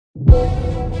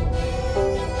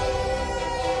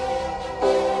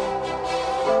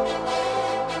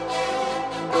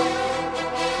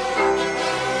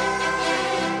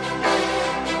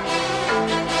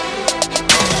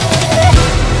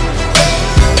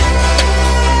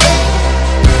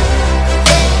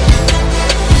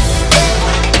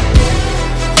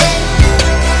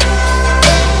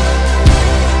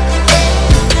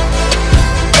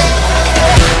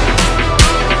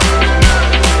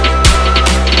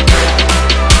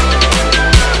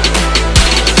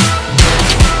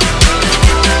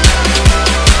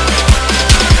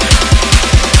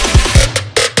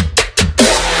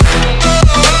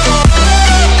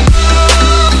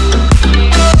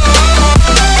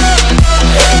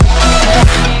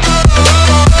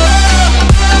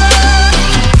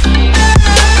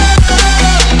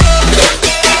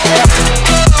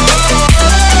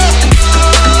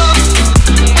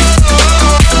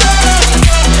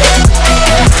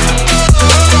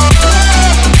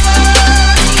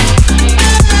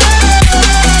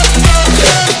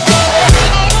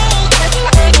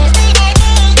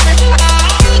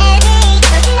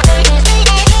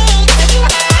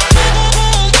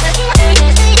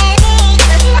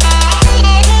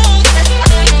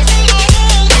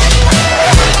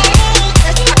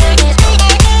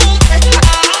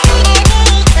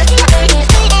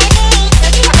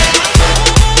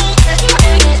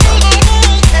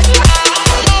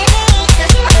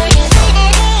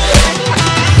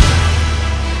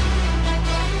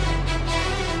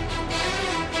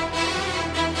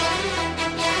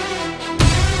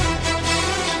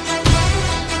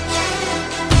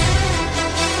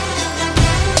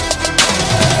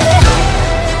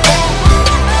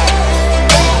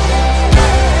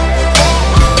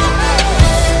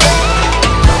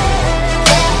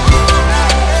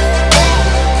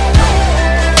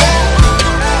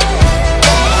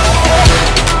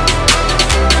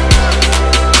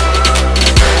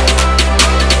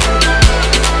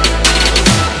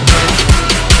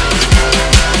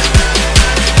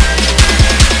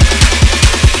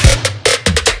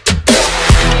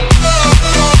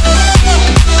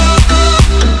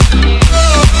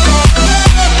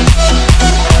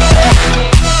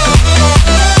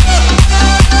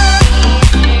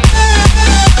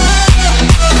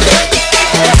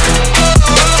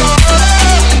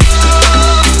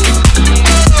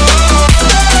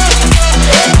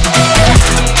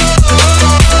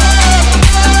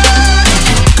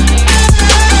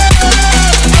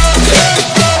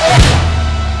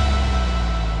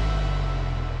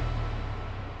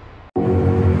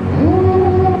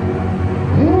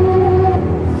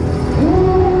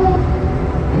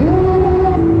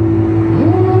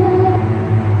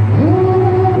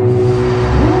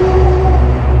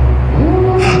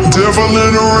Devil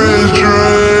in a red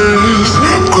dress,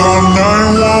 call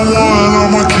 911,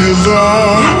 I'm a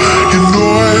killer. You know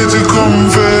I hate to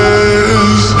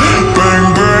confess.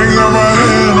 Bang bang, got my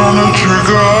hand on the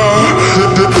trigger.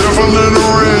 The devil in a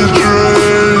red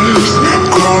dress,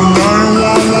 call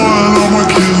 911, I'm a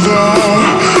killer.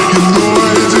 You know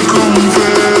I hate to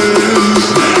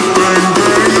confess. Bang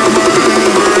bang, got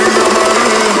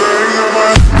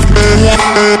my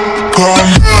hand,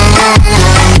 call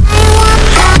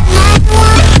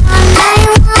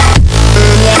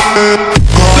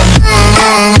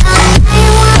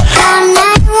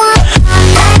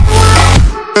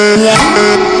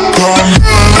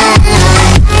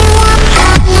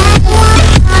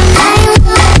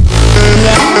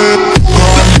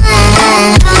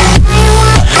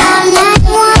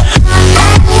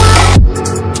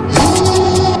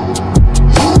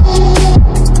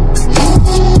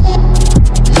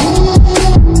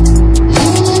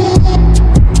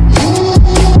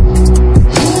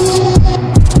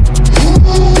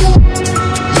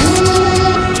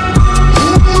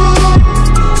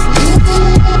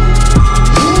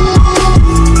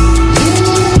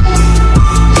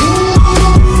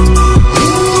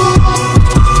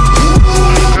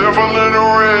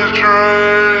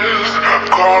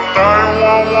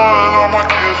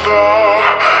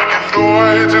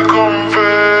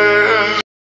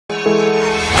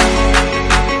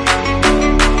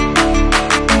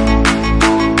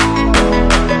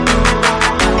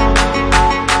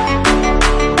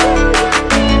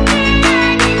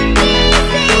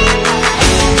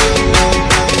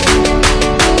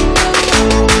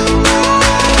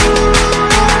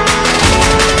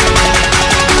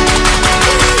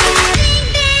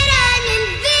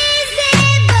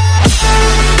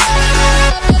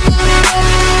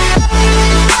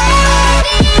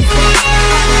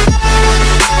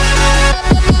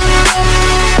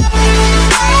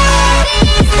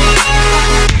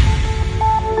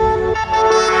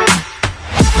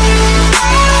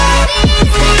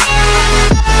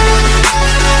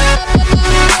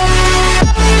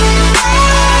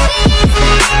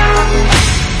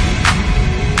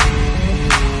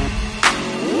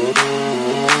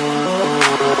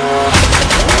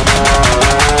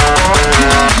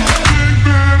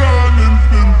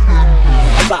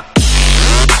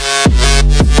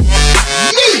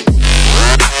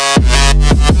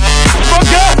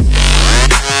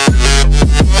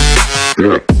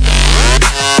Yeah.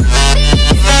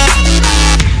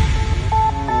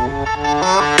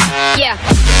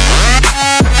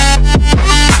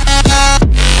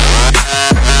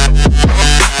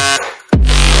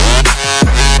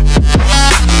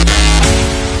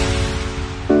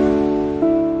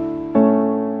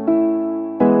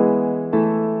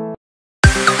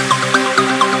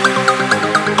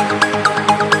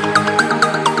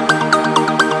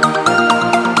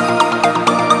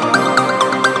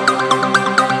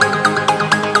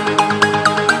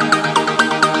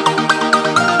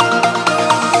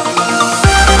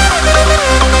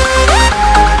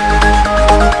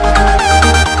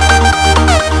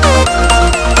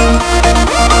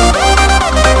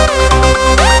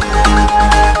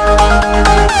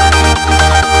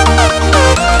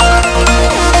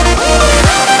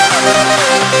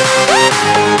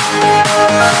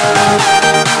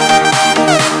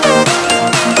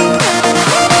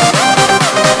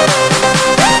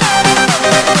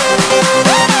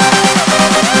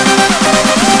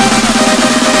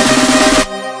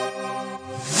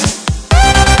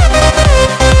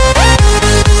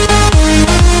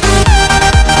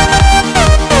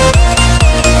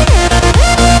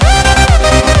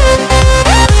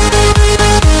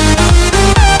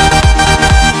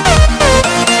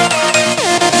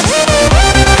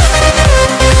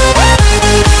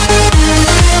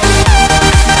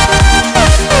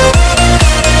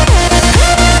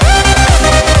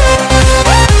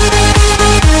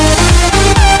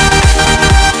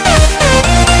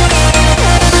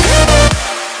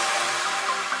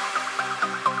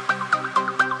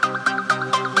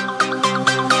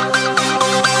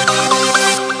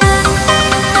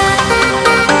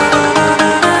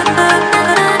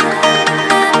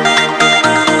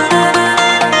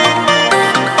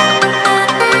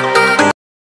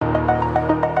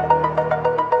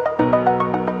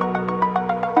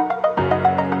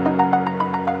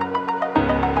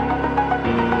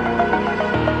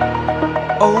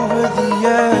 Over the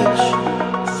edge,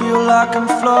 feel like I'm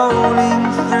floating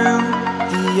through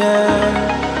the air.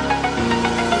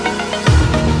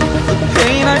 The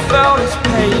pain I felt is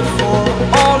paid for,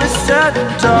 all is said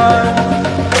and done.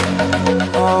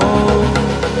 Oh,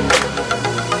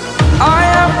 I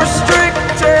am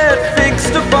restricted,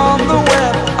 fixed upon the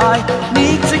web. I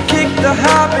need to kick the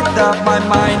habit that my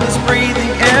mind is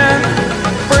breathing in.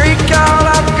 Break out,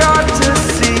 I've got to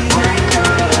see.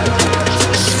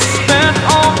 Spent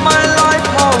all my life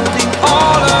holding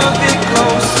all of it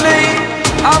closely.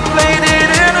 I played it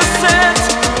innocent,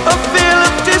 a feel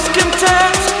of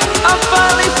discontent. I'm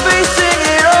finally facing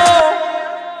it all,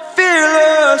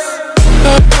 fearless.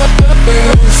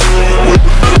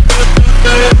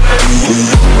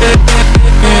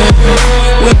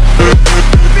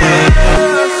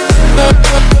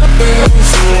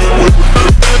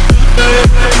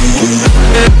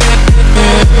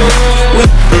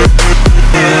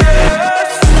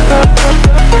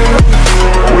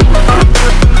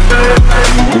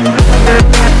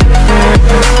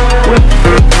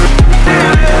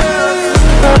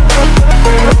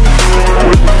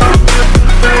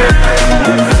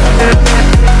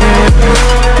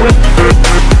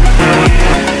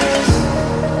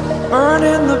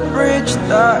 Burning the bridge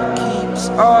that keeps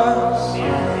us.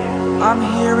 I'm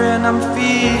here and I'm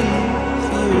feeling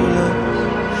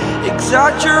fearless.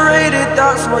 Exaggerated,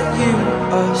 that's what you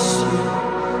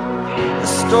assume. The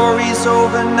story's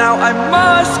over now, I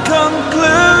must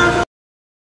conclude.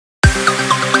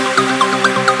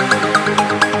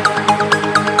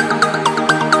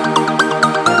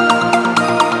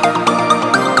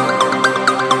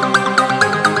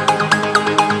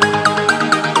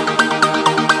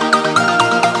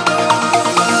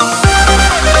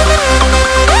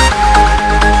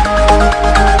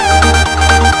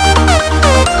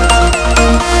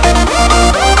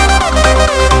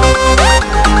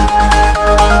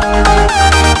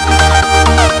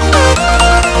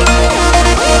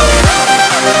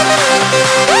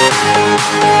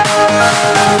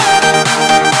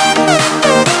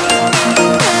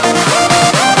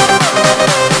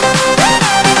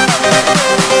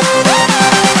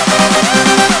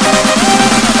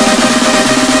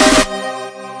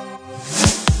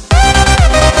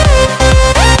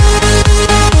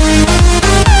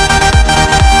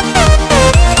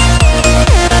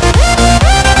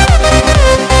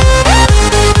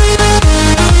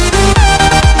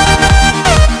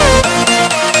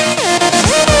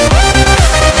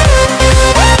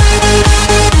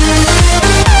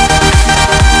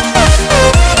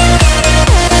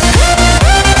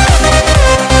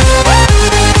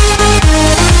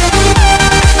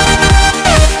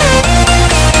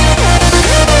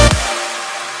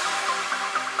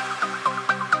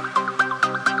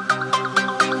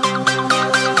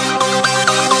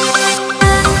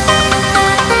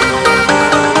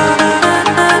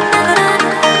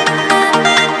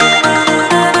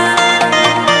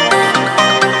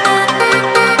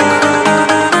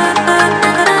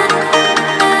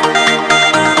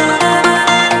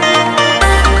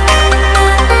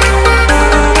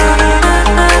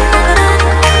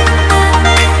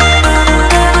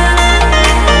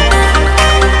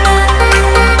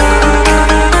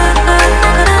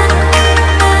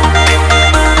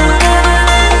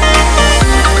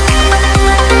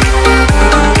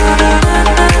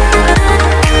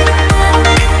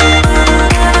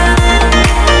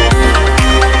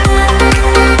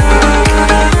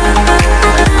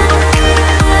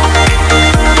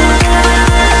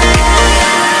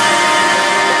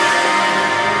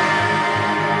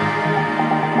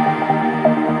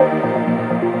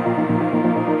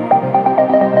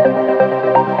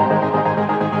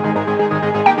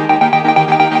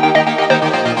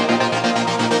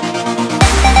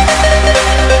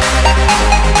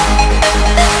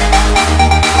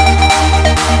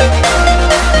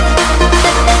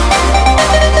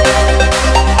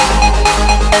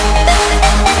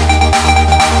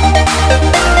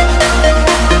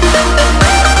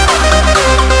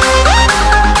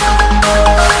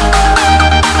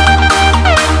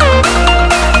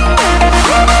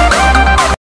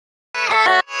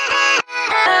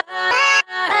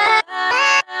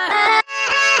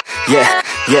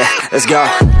 Yeah, let's go.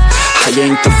 I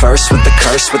ain't the first with the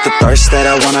curse, with the thirst that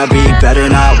I wanna be better,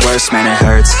 not worse, man it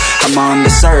hurts. I'm on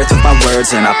this earth with my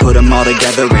words and I put them all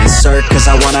together, insert, cause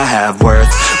I wanna have worth.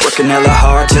 Working hella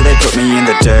hard till they put me in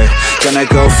the dirt. Gonna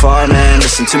go far, man,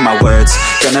 listen to my words.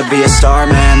 Gonna be a star,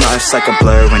 man, life's like a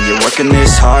blur. When you're working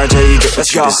this hard till you get what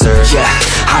you deserve. Yeah,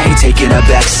 I ain't taking a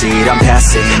backseat, I'm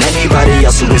passing anybody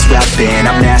else who is rapping.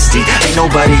 I'm nasty, ain't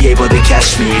nobody able to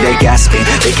catch me. They gasping,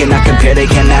 they cannot compare, they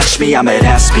can't match me. I'm at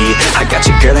half speed, I got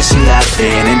your girl and she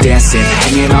laughing and dancing,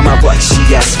 hanging on my butt, she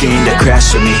asking to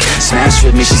crash with me, smash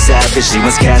with me, she savagely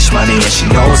wants cash money, and she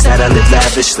knows that I live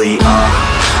lavishly.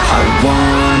 I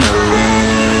wanna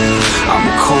live, I'm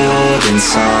cold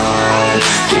inside,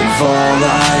 give all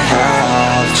I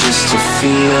have just to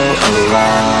feel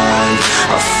alive.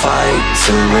 I fight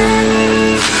to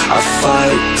live, I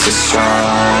fight to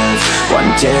strive, one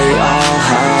day I'll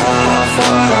have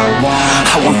what I want.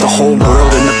 I want the whole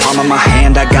world in the palm of my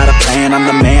hand, I got a plan, I'm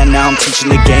the man, now I'm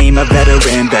teaching the game, a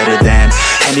veteran, better than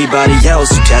anybody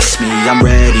else who tests me. I'm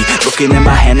ready, looking at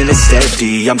my hand and it's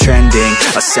steady, I'm trending,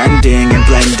 ascending and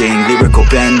blending, lyrical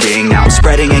bending, now I'm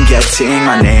spreading and getting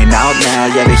my name out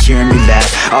now, yeah they hearing me laugh,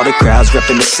 all the crowds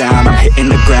repping the sound, I'm hitting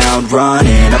the ground,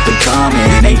 running, up and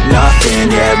coming, ain't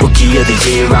nothing, yeah, rookie of the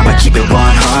year, I'ma keep it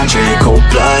 100,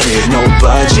 cold-blooded, no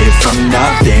budget, from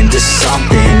nothing to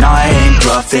something, I ain't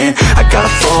bluffing, I got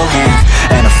a full hand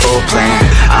and a full plan,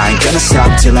 I ain't gonna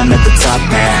stop till I'm at the top,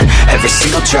 man, every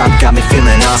single drop got me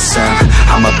feeling awesome,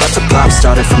 I'm about to pop,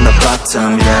 started from the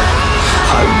bottom, yeah,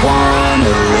 I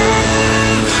wanna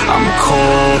live, I'm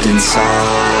cold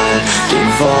inside,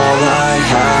 give all I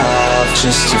have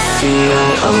just to feel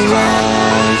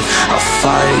alive, I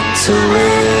fight to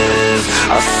live,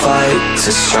 I fight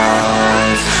to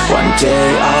strive, one day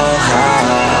I'll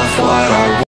have what I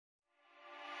want.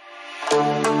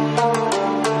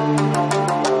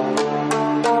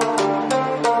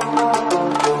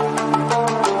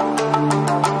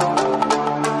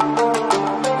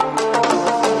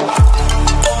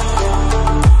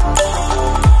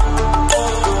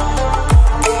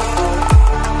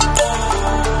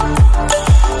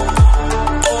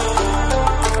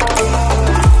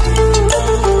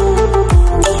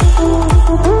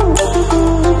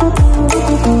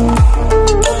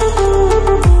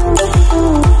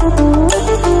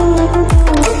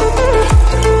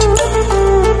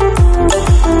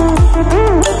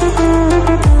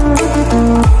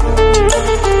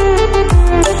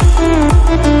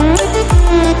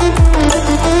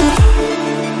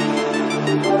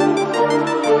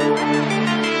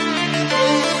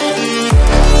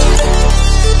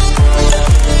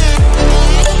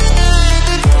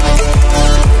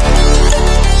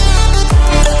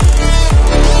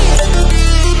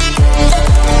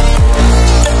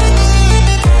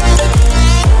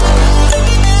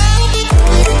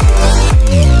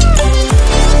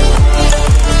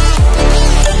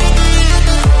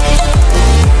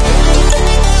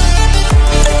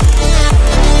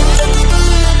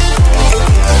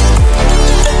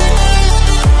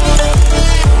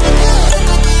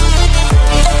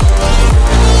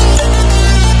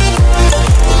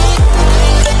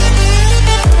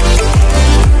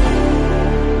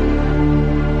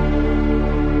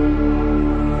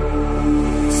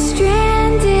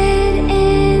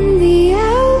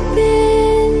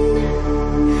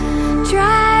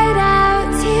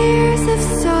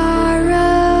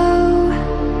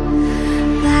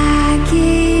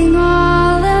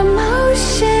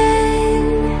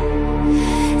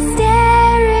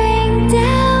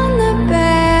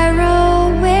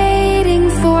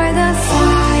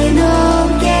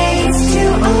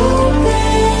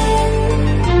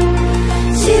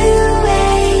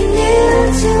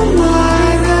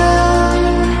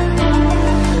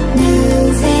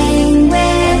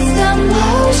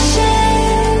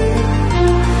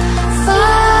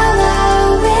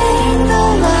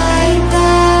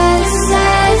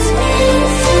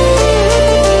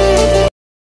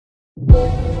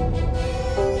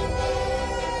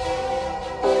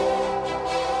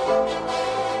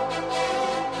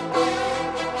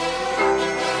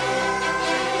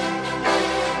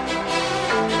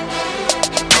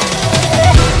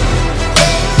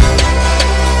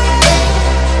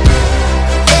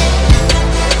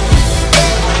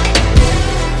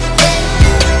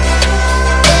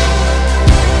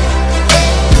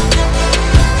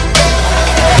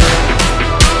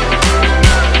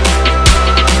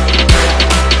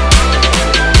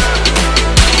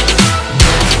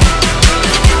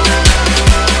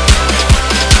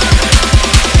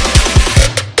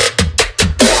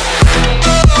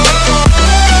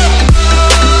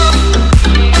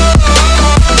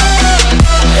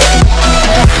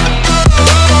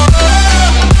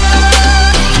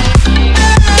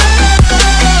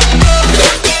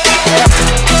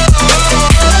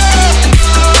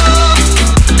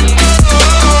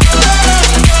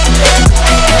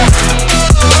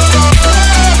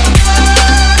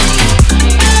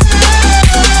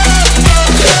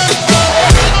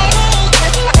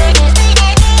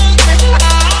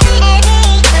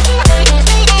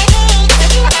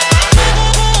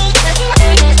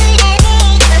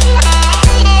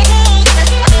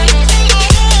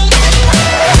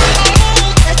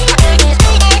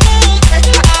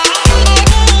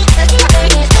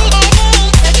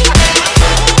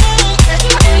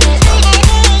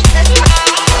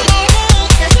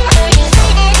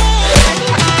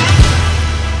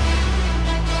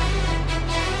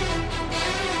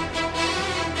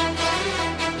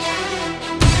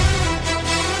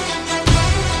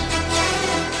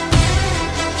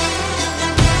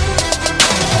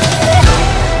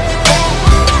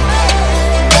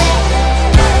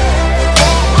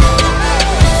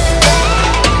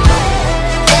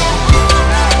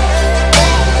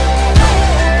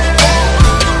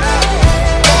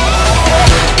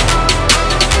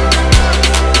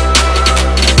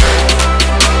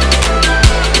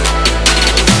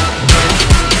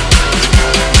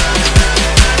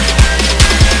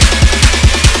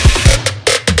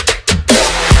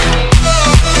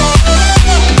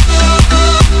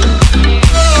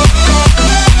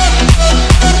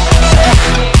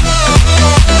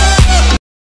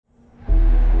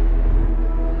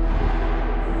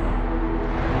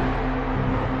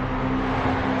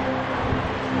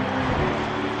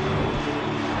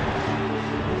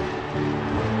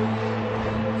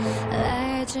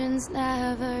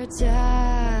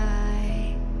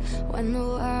 die when the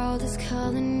world is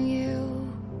calling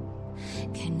you?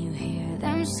 Can you hear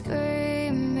them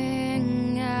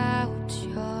screaming out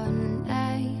your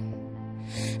name?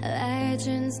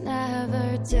 Legends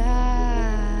never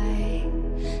die,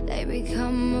 they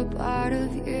become a part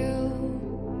of you.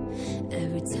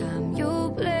 Every time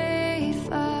you bleed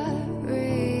for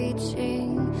reaching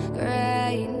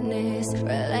greatness,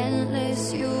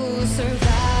 relentless, you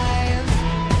survive.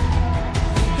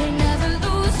 They never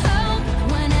lose hope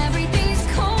when everything's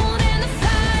cold and the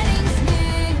fighting's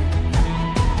near.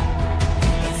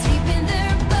 It's deep in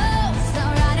their bones,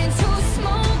 they'll ride into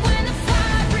smoke when the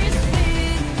fire is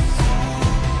fierce.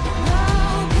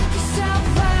 Oh, pick yourself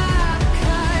up,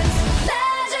 'cause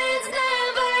legends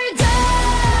never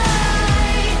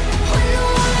die when the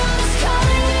world is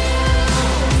calling you.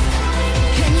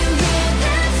 Can you hear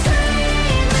them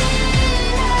screaming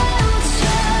out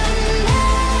your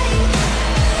name?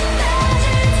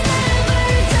 Legends never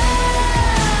die,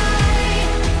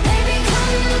 they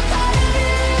become a part of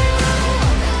you.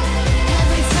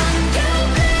 Every time you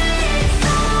bleed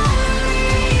for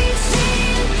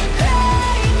reaching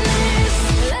greatness,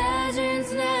 legends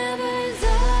never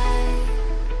die.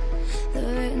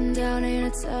 They're written down in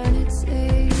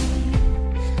eternity,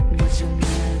 but you'll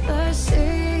never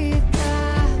see the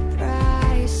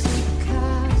price it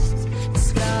costs. The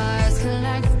scars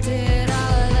collected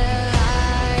all their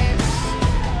lives.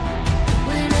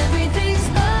 When everything's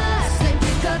lost, they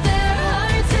pick up their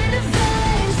hearts and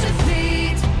avenge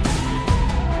defeat.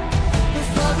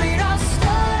 Before it all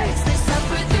starts, they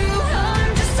suffer through harm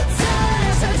just to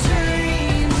touch a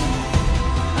dream.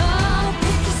 Oh,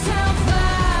 pick yourself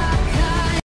up,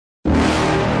 'cause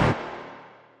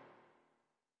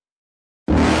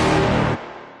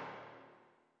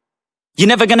You're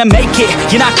never gonna make it,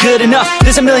 you're not good enough.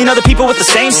 There's a million other people with the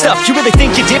same stuff. You really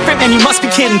think you're different? Man, you must be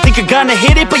kidding. Think you're gonna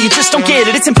hit it, but you just don't get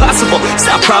it. It's impossible, it's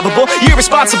not probable, you're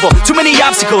irresponsible. Too many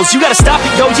obstacles, you gotta stop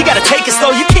it, yo. You gotta take it slow,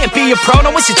 you can't be a pro.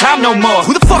 Don't waste your time no more.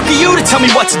 Who the fuck are you to tell me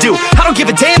what to do? I don't give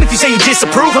a damn if you say you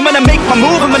disapprove. I'm gonna make my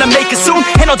move, I'm gonna make it soon.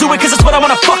 And I'll do it cause it's what I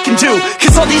wanna fucking do.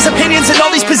 Cause all these opinions and all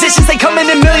these positions, they come in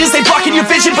millions, they blocking your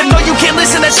vision. But no, you can't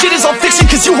listen, that shit is all fiction.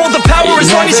 Cause you hold the power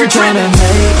as long as you're driven.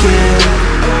 Make it.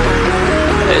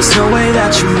 There's no way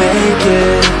that you make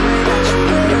it.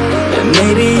 And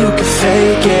maybe you can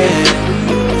fake it,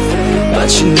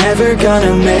 but you're never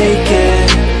gonna make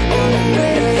it.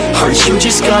 Aren't you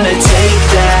just gonna take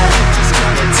that?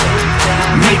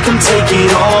 Make them take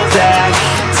it all back.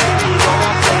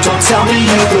 Don't tell me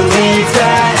you believe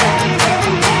that.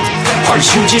 Aren't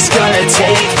you just gonna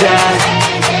take that?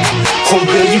 Or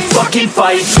will you fucking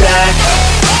fight back?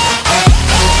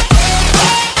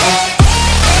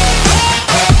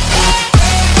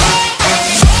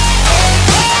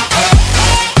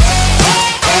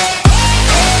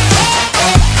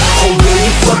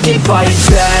 Fight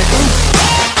back.